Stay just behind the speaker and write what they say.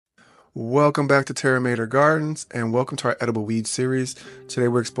Welcome back to Terra Mater Gardens and welcome to our edible weed series. Today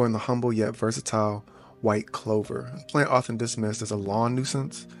we're exploring the humble yet versatile white clover, a plant often dismissed as a lawn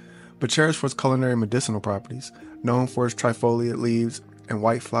nuisance, but cherished for its culinary and medicinal properties. Known for its trifoliate leaves and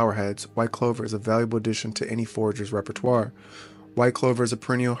white flower heads, white clover is a valuable addition to any forager's repertoire. White clover is a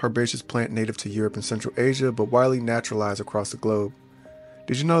perennial herbaceous plant native to Europe and Central Asia, but widely naturalized across the globe.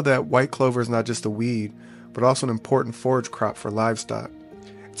 Did you know that white clover is not just a weed, but also an important forage crop for livestock?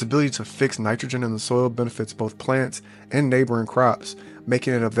 Its ability to fix nitrogen in the soil benefits both plants and neighboring crops,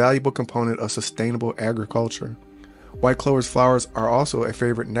 making it a valuable component of sustainable agriculture. White clover's flowers are also a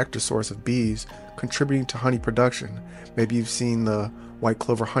favorite nectar source of bees, contributing to honey production. Maybe you've seen the white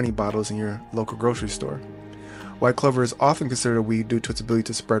clover honey bottles in your local grocery store. White clover is often considered a weed due to its ability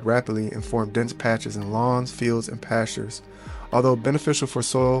to spread rapidly and form dense patches in lawns, fields, and pastures. Although beneficial for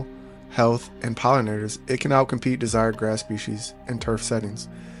soil health, and pollinators, it can outcompete desired grass species in turf settings.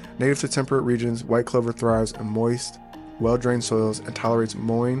 Native to temperate regions, white clover thrives in moist, well-drained soils and tolerates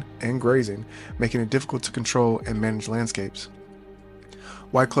mowing and grazing, making it difficult to control and manage landscapes.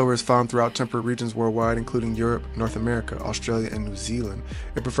 White clover is found throughout temperate regions worldwide, including Europe, North America, Australia, and New Zealand.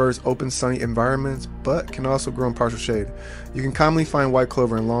 It prefers open, sunny environments, but can also grow in partial shade. You can commonly find white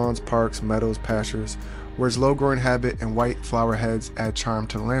clover in lawns, parks, meadows, pastures, where its low-growing habit and white flower heads add charm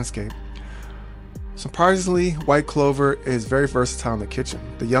to the landscape. Surprisingly, white clover is very versatile in the kitchen.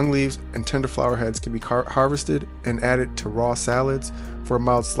 The young leaves and tender flower heads can be harvested and added to raw salads for a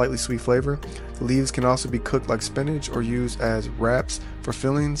mild, slightly sweet flavor. The leaves can also be cooked like spinach or used as wraps for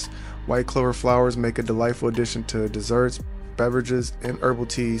fillings. White clover flowers make a delightful addition to desserts, beverages, and herbal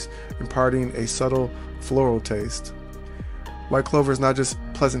teas, imparting a subtle floral taste. White clover is not just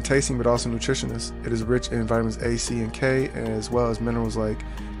pleasant tasting, but also nutritious. It is rich in vitamins A, C, and K, as well as minerals like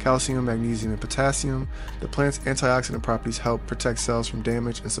calcium, magnesium, and potassium. The plant's antioxidant properties help protect cells from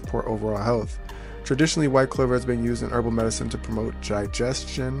damage and support overall health. Traditionally, white clover has been used in herbal medicine to promote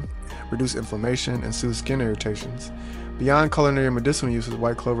digestion, reduce inflammation, and soothe skin irritations. Beyond culinary and medicinal uses,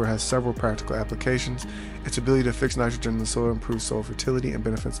 white clover has several practical applications. Its ability to fix nitrogen in the soil improves soil fertility and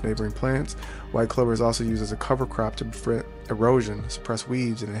benefits neighboring plants. White clover is also used as a cover crop to prevent erosion, suppress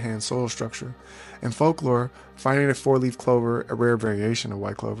weeds, and enhance soil structure. In folklore, finding a four-leaf clover, a rare variation of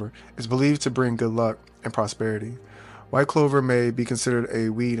white clover, is believed to bring good luck and prosperity. White clover may be considered a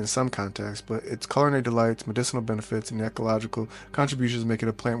weed in some contexts, but its culinary delights, medicinal benefits, and ecological contributions make it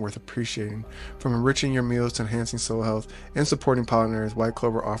a plant worth appreciating. From enriching your meals to enhancing soil health and supporting pollinators, white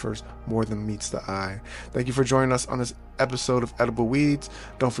clover offers more than meets the eye. Thank you for joining us on this episode of Edible Weeds.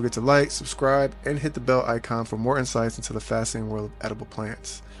 Don't forget to like, subscribe, and hit the bell icon for more insights into the fascinating world of edible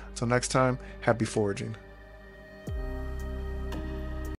plants. Until next time, happy foraging.